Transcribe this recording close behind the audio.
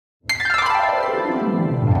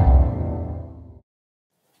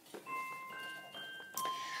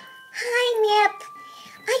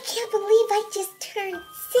I just turned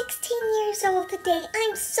 16 years old today.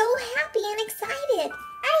 I'm so happy and excited.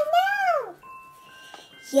 I know.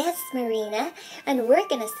 Yes, Marina, and we're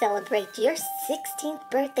going to celebrate your 16th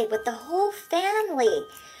birthday with the whole family.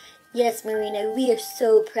 Yes, Marina, we are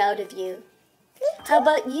so proud of you. How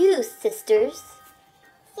about you, sisters?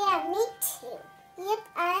 Yeah, me too. Yep,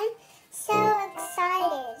 I'm so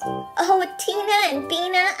excited. Oh, Tina and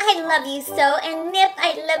Bina, I love you so, and Nip,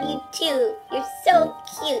 I love you too. You're so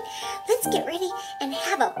cute. Let's get ready and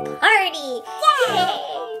have a party. Yay!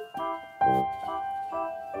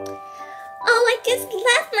 Oh, I just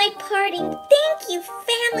left my party. Thank you,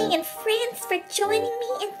 family and friends, for joining me,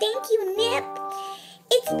 and thank you, Nip.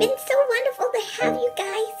 It's been so wonderful to have you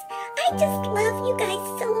guys. I just love you guys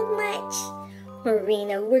so much.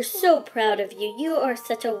 Marina, we're so proud of you. You are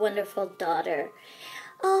such a wonderful daughter.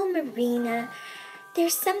 Oh, Marina,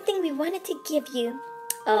 there's something we wanted to give you.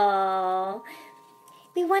 Oh,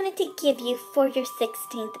 we wanted to give you for your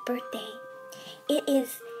 16th birthday. It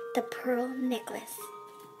is the pearl necklace.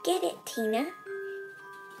 Get it, Tina.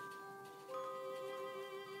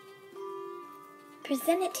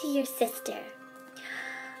 Present it to your sister.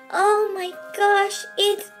 Oh my gosh,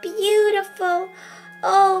 it's beautiful.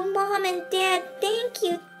 Oh, Mom and Dad, thank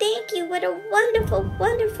you, thank you. What a wonderful,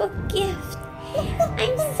 wonderful gift.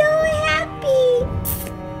 I'm so happy.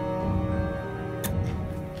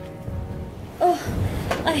 Oh,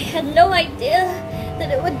 I had no idea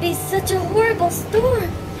that it would be such a horrible storm.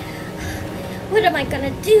 What am I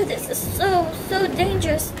gonna do? This is so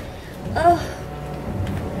dangerous. Oh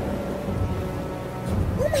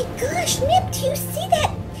my gosh, Nip, do you see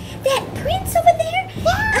that prince over there?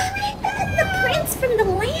 Yeah. The prince from the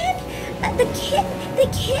land? The cat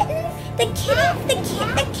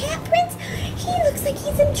prince? He looks like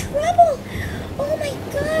he's in trouble. Oh my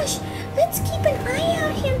gosh. Let's keep an eye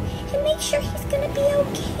on him and make sure he's gonna be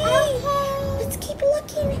okay. Let's keep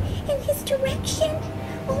looking in his direction.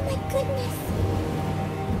 Oh my goodness.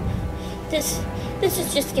 This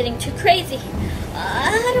is just getting too crazy.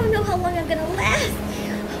 I don't know how long I'm gonna last.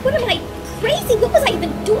 What am I, crazy? What was I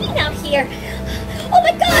even doing out here? Oh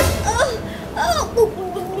my gosh!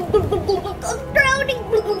 I'm drowning!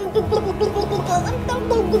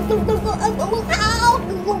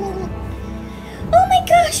 Oh my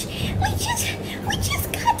gosh! We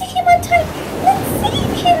just got to him on time. Let's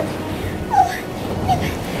save him.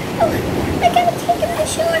 I gotta take him to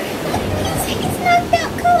shore. He's knocked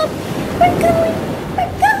out cold. We're going.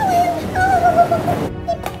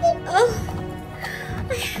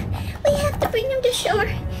 We have to bring him to shore.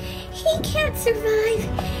 He can't survive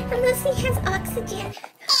unless he has oxygen.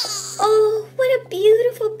 Oh, what a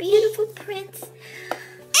beautiful, beautiful prince.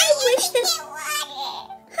 I wish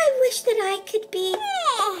that I could be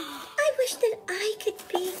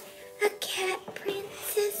a cat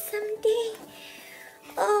princess someday.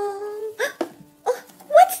 Oh,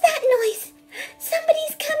 what's that noise?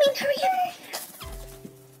 Somebody's coming. Hurry up.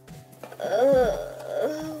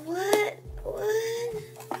 What?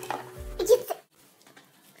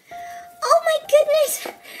 Oh my goodness.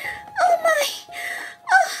 Oh my.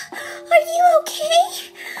 Oh, are you okay?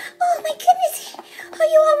 Oh my goodness. Are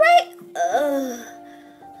you all right?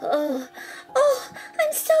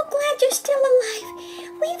 I'm so glad you're still alive.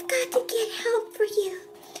 We've got to get help for you.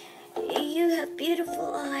 You have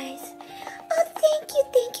beautiful eyes. Oh, thank you,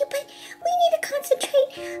 but we need to concentrate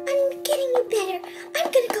on getting you better. I'm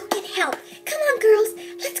gonna go get help. Come on, girls,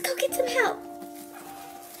 let's go get some help.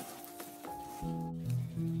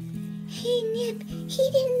 Hey, Nip, he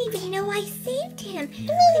didn't even know I saved him.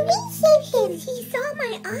 We saved him. He saw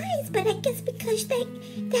my eyes, but I guess because that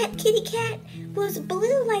kitty cat was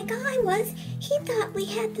blue like I was, he thought we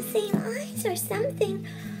had the same eyes or something.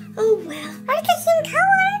 Oh, well. Or the same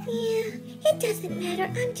color. Yeah, it doesn't matter.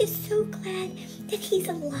 I'm just so glad that he's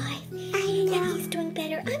alive. I know. And he's doing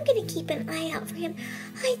better. I'm going to keep an eye out for him.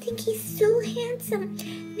 I think he's so handsome.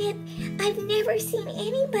 Nip, I've never seen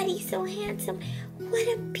anybody so handsome. What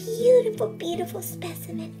a beautiful, beautiful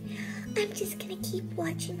specimen. I'm just going to keep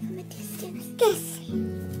watching from a distance. Yes.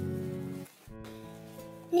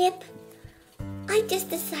 Nip, I just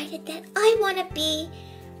decided that I want to be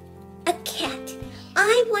a cat.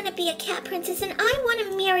 I want to be a cat princess, and I want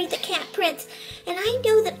to marry the cat prince. And I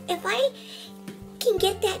know that if I can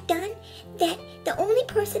get that done, that the only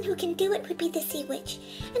person who can do it would be the sea witch.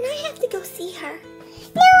 And I have to go see her.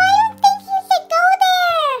 No, I don't think you should go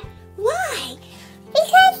there. Why?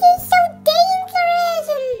 Because he's so dangerous.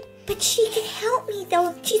 But she could help me,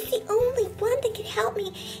 though. She's the only one that could help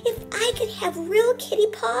me. If I could have real kitty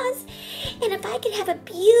paws, and if I could have a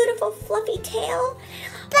beautiful fluffy tail,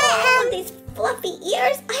 these fluffy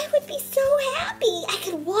ears, I would be so happy. I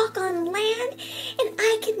could walk on land and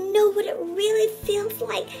I could know what it really feels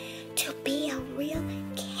like to be a real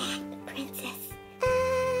cat princess.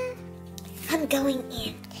 I'm going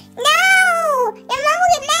in. No! Your mom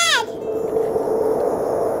will get mad!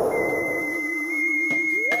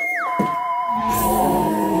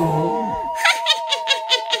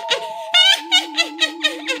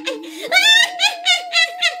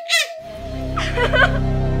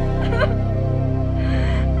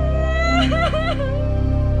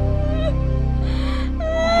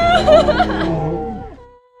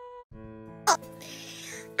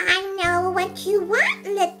 I know what you want,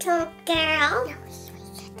 little girl.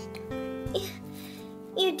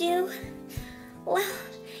 You do? Well,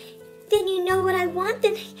 then you know what I want.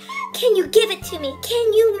 Then can you give it to me?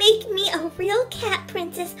 Can you make me a real cat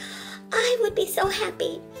princess? I would be so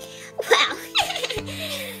happy. Well,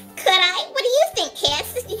 could I? What do you think,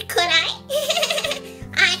 Kiss? Could I?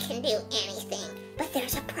 I can do anything, but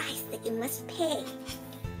there's a price that you must pay.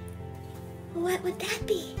 What would that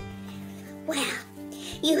be? Well,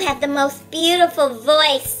 you have the most beautiful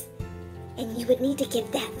voice, and you would need to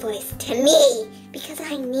give that voice to me, because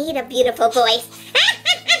I need a beautiful voice.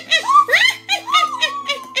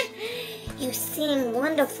 You sing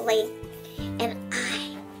wonderfully, and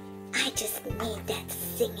I just need that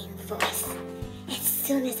singing voice as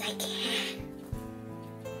soon as I can.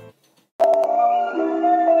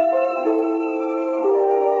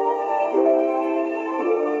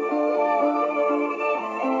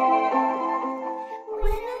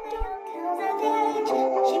 When a dog comes of age,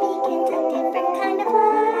 she begins a different kind of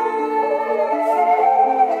life.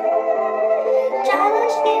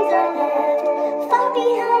 Childish games are left far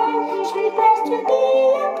behind. She prepares to be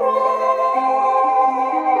a bride.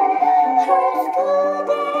 Her school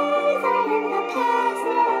days are in the past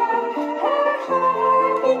now. Her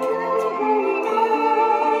heart becomes a brand new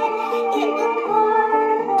tide. It will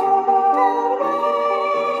portal the way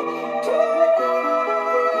to love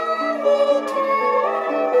eternal.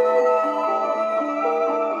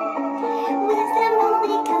 Wisdom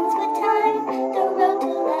only comes with time. The road to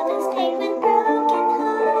love is paved with broken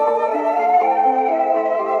hearts.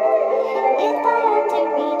 If I am to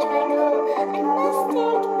reach my goal, I must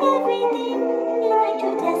take everything in my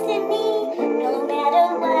true destiny, no matter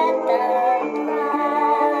what the price.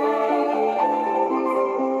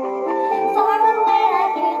 Far away I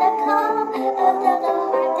hear the call of the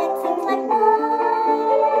heart that sings like mine.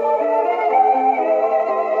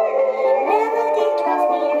 Melody draws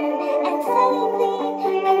near, and suddenly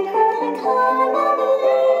in perfect harmony,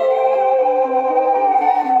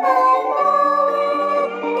 I know it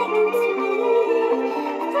beckons to me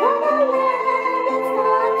from a land that's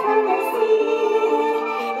not from the sea.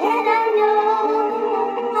 Yet I know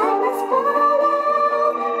I must follow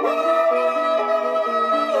wherever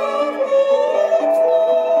it leads me.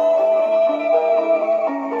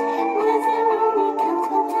 Wisdom only comes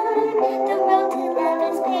with time. The road to love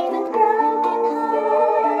is paved with broken hearts.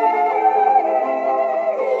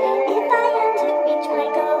 If I am to reach my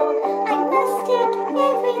goal, I must take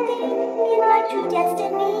everything in my true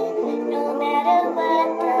destiny, no matter what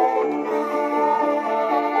the price.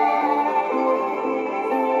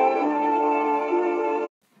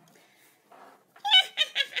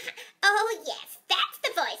 Oh yes, that's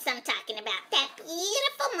the voice I'm talking about. That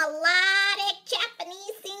beautiful melodic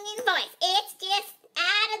Japanese singing voice. It's just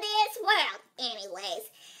out of this world. Anyways,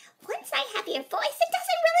 once I have your voice, it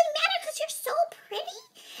doesn't really matter because you're so pretty.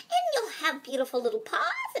 And you'll have beautiful little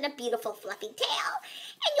paws and a beautiful fluffy tail.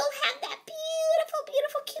 And you'll have that beautiful,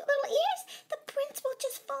 beautiful, cute little ears. The prince will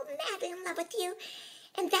just fall madly in love with you.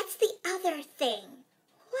 And that's the other thing.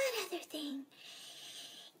 What other thing?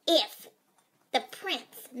 If the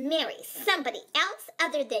prince marries somebody else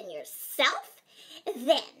other than yourself,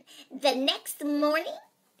 then the next morning,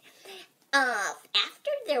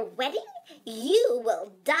 after their wedding, you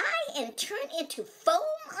will die and turn into foam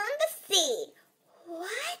on the sea.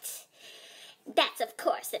 What? That's, of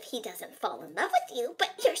course, if he doesn't fall in love with you,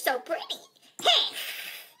 but you're so pretty. Hey!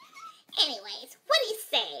 Anyways, what do you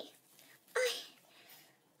say?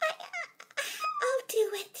 I'll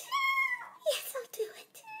do it. Yes, I'll do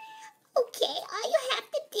it. Okay, all you have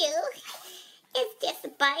to do is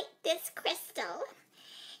just bite this crystal.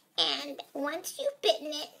 And once you've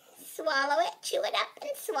bitten it, swallow it, chew it up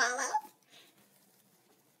and swallow.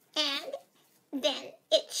 And then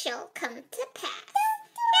it shall come to pass.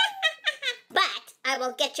 But I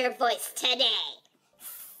will get your voice today.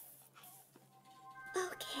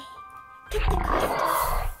 Okay, get the crystal.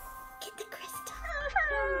 Get the crystal.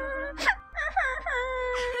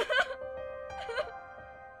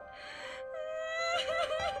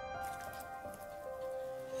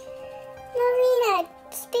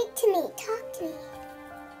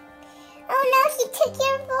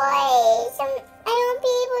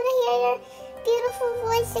 beautiful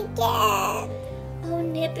voice again. Oh,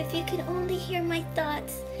 Nip, if you could only hear my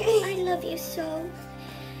thoughts. I love you so.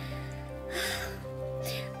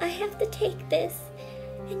 I have to take this,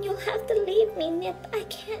 and you'll have to leave me, Nip. I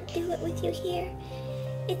can't do it with you here.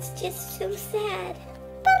 It's just so sad.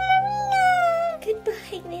 But Marina!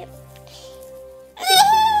 Goodbye, Nip.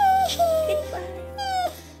 Goodbye.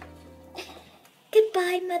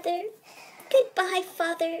 Goodbye, Mother. Goodbye,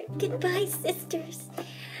 Father. Goodbye, sisters.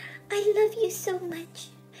 I love you so much.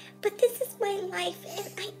 But this is my life,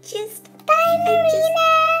 and Bye, Marina!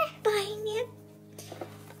 Bye, Nip.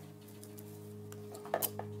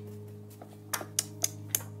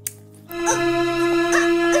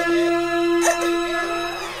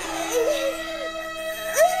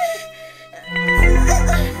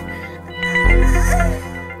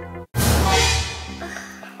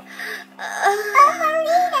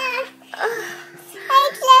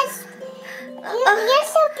 You're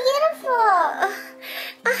so beautiful.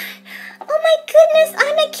 Oh my goodness,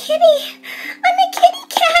 I'm a kitty. I'm a kitty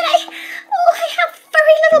cat. I have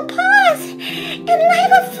furry little paws. And I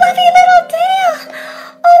have a fluffy little tail.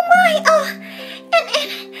 Oh my,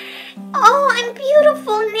 I'm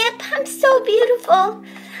beautiful, Nip. I'm so beautiful.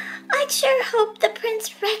 I sure hope the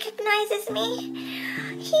prince recognizes me.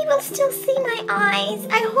 He will still see my eyes.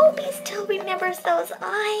 I hope he still remembers those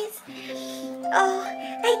eyes. Oh,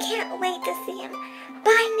 I can't wait to see him.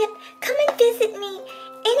 Bye, Nip. Come and visit me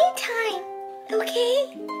anytime, okay?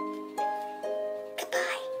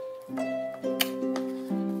 Goodbye.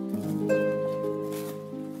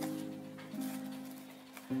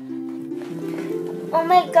 Oh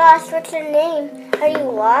my gosh, what's your name? Are you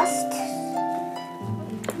lost?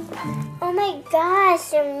 Oh my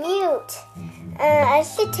gosh, you're mute. I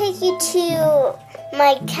should take you to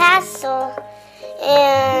my castle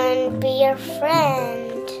and be your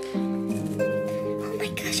friend. Oh my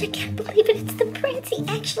gosh, I can't believe it. It's the prince. He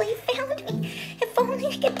actually found me. If only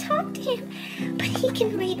I could talk to him. But he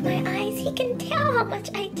can read my eyes. He can tell how much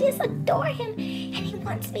I just adore him. And he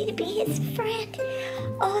wants me to be his friend.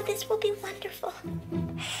 Oh, this will be wonderful.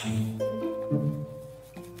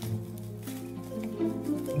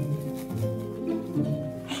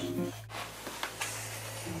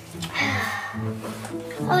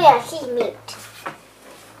 Oh yeah, she's mute.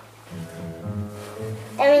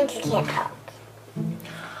 That means you can't talk.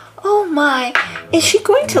 Oh my, is she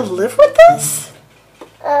going to live with us?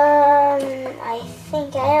 I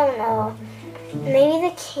think, I don't know. Maybe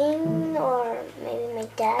the king or maybe my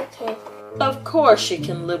dad could. Of course she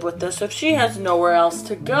can live with us if she has nowhere else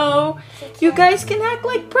to go. You guys can act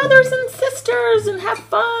like brothers and sisters and have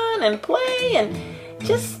fun and play and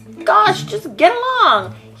just get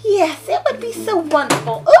along. Yes, it would be so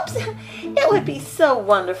wonderful. Oops, it would be so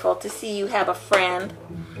wonderful to see you have a friend.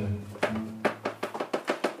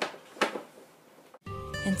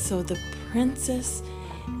 And so the princess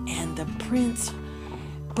and the prince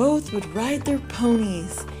both would ride their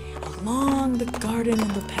ponies along the garden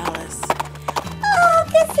and the palace. Oh,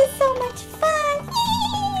 this is so much fun.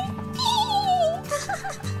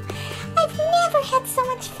 I've never had so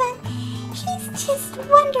much fun. He's just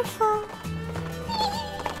wonderful.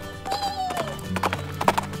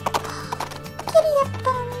 Giddy up,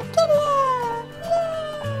 Pony, giddy up.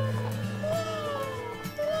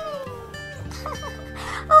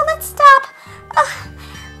 Oh, let's stop.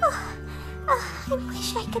 I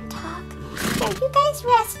wish I could talk. Here, you guys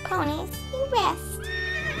rest, ponies. You rest.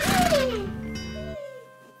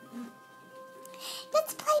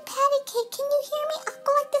 Let's play patty cake. Can you hear me? I'll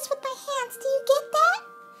go like this with my hands. Do you get that?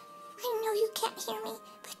 I know you can't hear me,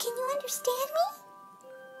 but can you understand me?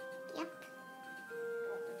 Yep.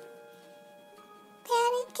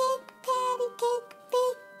 Patty cake,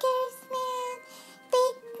 baker's man.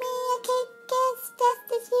 Bake me a cake as fast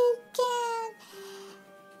as you can.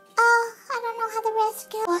 Oh, I don't know how the rest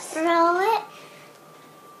goes. Roll it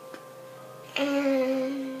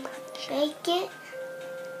and bake it.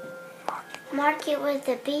 Mark it with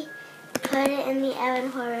a B. Put it in the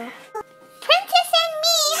oven for Princess and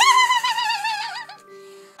me.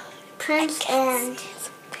 Prince and.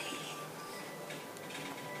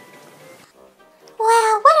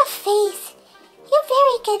 Wow, what a face. You're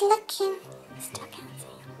very good looking. Still can't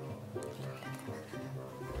see.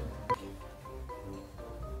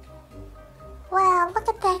 Wow, look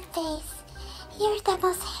at that face. You're the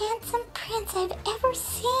most handsome prince I've ever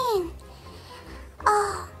seen.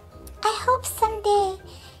 Oh, I hope someday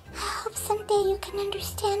you can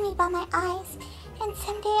understand me by my eyes. And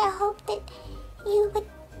someday I hope that you would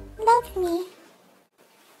love me.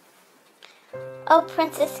 Oh,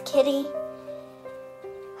 Princess Kitty.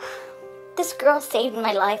 This girl saved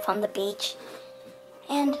my life on the beach.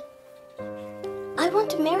 And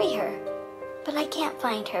to marry her, but I can't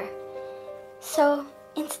find her. So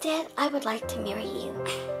instead, I would like to marry you.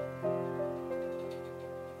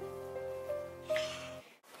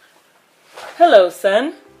 Hello,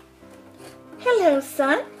 son. Hello,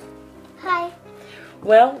 son. Hi.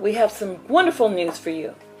 Well, we have some wonderful news for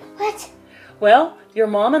you. What? Well, your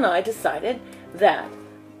mom and I decided that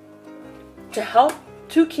to help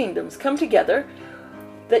two kingdoms come together,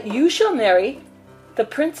 that you shall marry the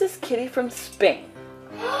Princess Kitty from Spain.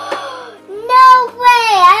 No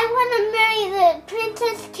way! I want to marry the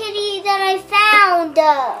Princess Kitty that I found.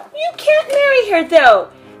 You can't marry her, though.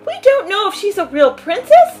 We don't know if she's a real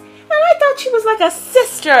princess, and I thought she was like a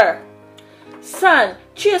sister. Son,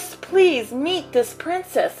 just please meet this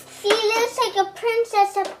princess. She looks like a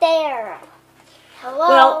princess up there. Hello?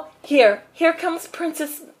 Well, here comes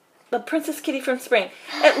the Princess Kitty from Spain.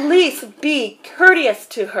 At least be courteous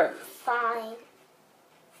to her. Fine.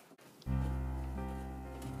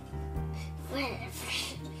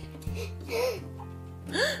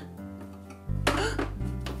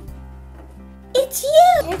 It's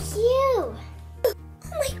you! It's you. Oh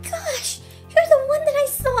my gosh! You're the one that I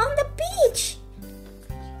saw on the beach!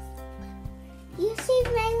 You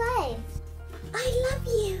saved my life. I love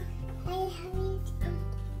you. I love you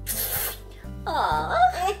too.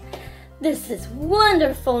 Aww. This is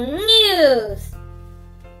wonderful news!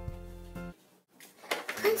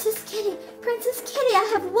 Princess Kitty, I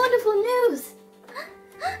have wonderful news!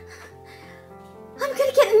 I'm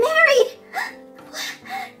gonna get married!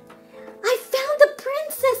 I found the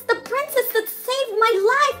princess that saved my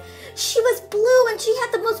life! She was blue and she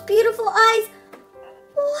had the most beautiful eyes.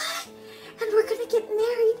 What? And we're gonna get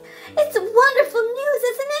married. It's wonderful news,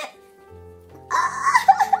 isn't it?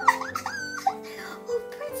 Oh,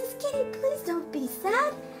 Princess Kitty, please don't be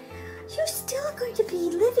sad. You're still going to be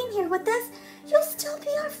living here with us. You'll still be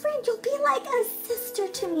our friend. You'll be like a sister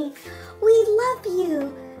to me. We love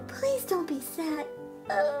you. Please don't be sad.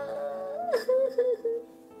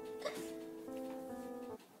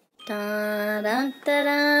 Dun, dun,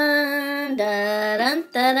 dun, dun, dun,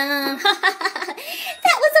 dun.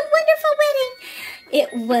 That was a wonderful wedding. It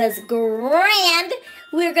was grand.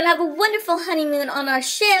 We're going to have a wonderful honeymoon on our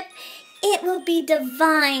ship. It will be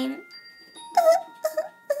divine.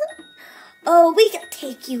 Oh, we can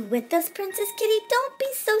take you with us, Princess Kitty. Don't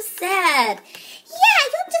be so sad. Yeah,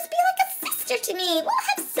 you'll just be like a sister to me. We'll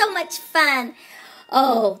have so much fun.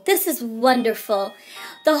 Oh, this is wonderful.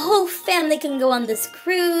 The whole family can go on this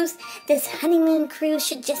cruise. This honeymoon cruise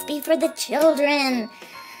should just be for the children.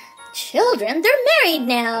 Children? They're married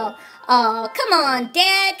now. Oh, come on,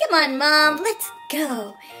 Dad. Come on, Mom. Let's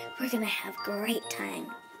go. We're going to have a great time.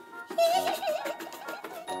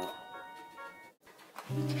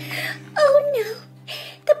 Oh, no.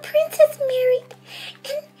 The princess married.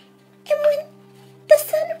 And when the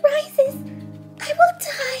sun rises, I will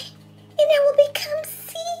die. And I will become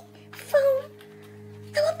sea foam.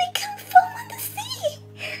 I will become foam on the sea.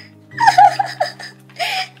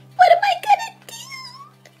 What am I gonna do?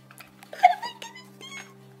 What am I gonna do?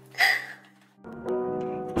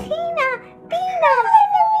 Tina! Hi,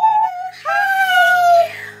 Marina!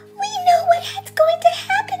 Hi! We know what's going to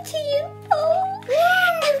happen to you. Oh,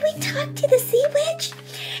 and we talked to the sea witch,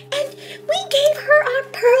 and we gave her our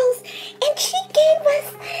pearls, and she gave us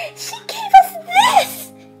this.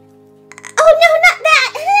 Oh, no, not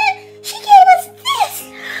that. She gave us this.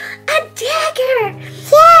 A dagger.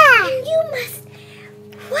 Yeah. And you must,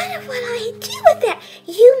 what will I do with that?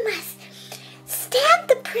 You must stab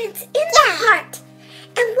the prince in the heart.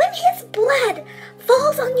 And when his blood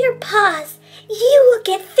falls on your paws, you will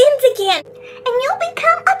get fins again. And you'll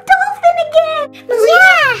become a dolphin again. Marina,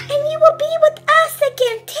 yeah. And you will be with us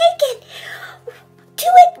again. Take it. Do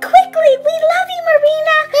it quickly. We love you,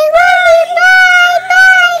 Marina. We love you.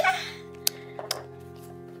 Bye.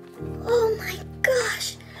 Oh my gosh.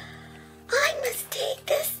 I must take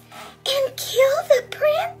this and kill the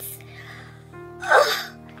prince?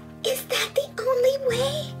 Oh, is that the only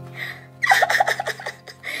way?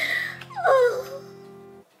 Oh.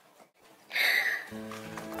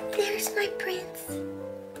 There's my prince.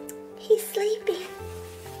 He's sleeping.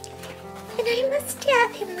 And I must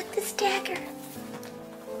stab him with this dagger.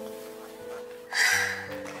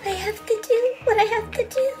 I have to do what I have to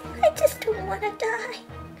do. I just don't want to die.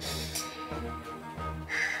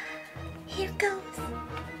 Here goes.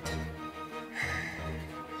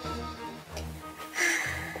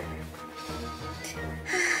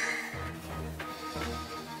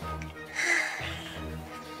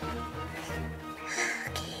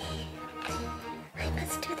 Okay. I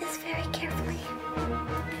must do this very carefully.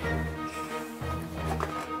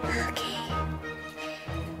 Okay.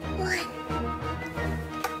 1,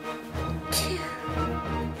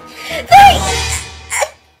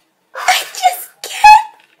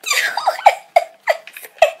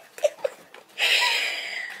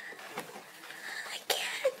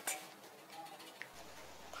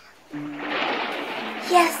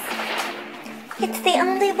 Yes, it's the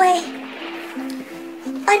only way.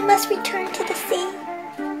 I must return to the sea,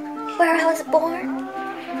 where I was born,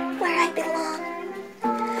 where I belong.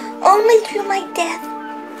 Only through my death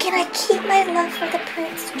can I keep my love for the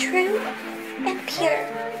prince true and pure.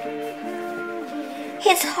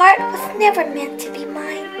 His heart was never meant to be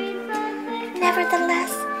mine.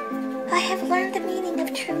 Nevertheless, I have learned the meaning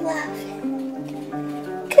of true love.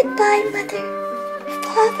 Goodbye, Mother,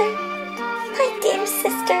 Father, my dear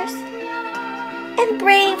sisters, and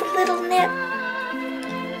brave little Nip.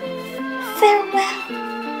 Farewell,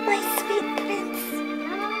 my sweet prince.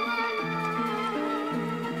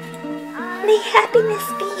 May happiness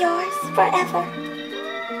be yours forever.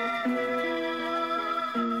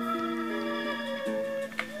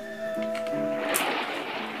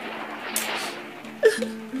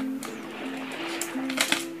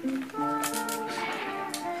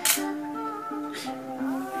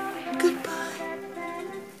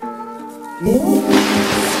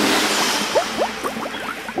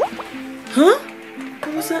 Huh?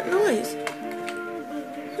 What was that noise?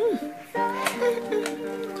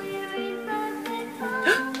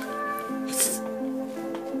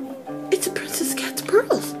 It's Princess Cat's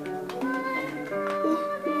pearls.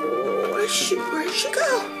 Where'd she go?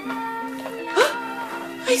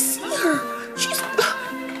 I see her. She's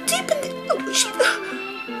deep in the...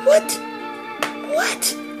 What?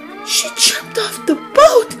 She jumped off the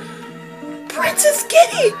boat. Princess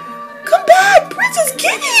Kitty! Come back! Princess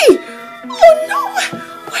Kitty! Oh no!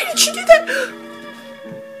 Why did she do that?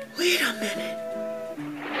 Wait a minute.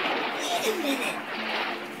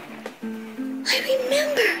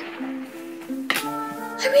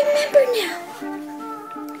 I remember now.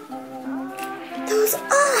 Those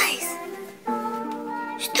eyes.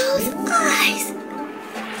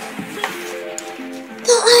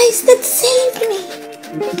 The eyes that saved me.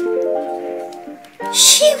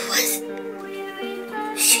 She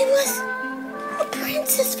was a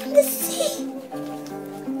princess from the sea.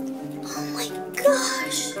 Oh my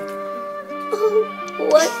gosh. Oh,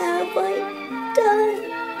 what have I done?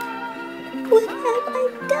 What have I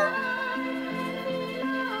done?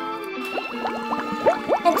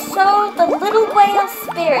 And so the little whale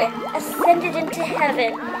spirit ascended into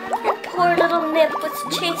heaven, and poor little Nip was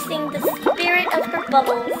chasing the spirit of her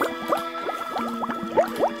bubbles.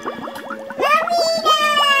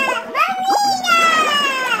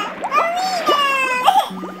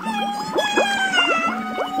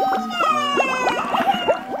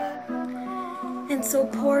 And so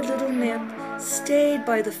poor little Nip stayed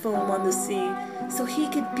by the foam on the sea so he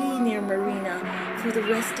could be near Marina for the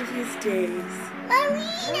rest of his days.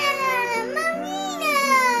 Marina!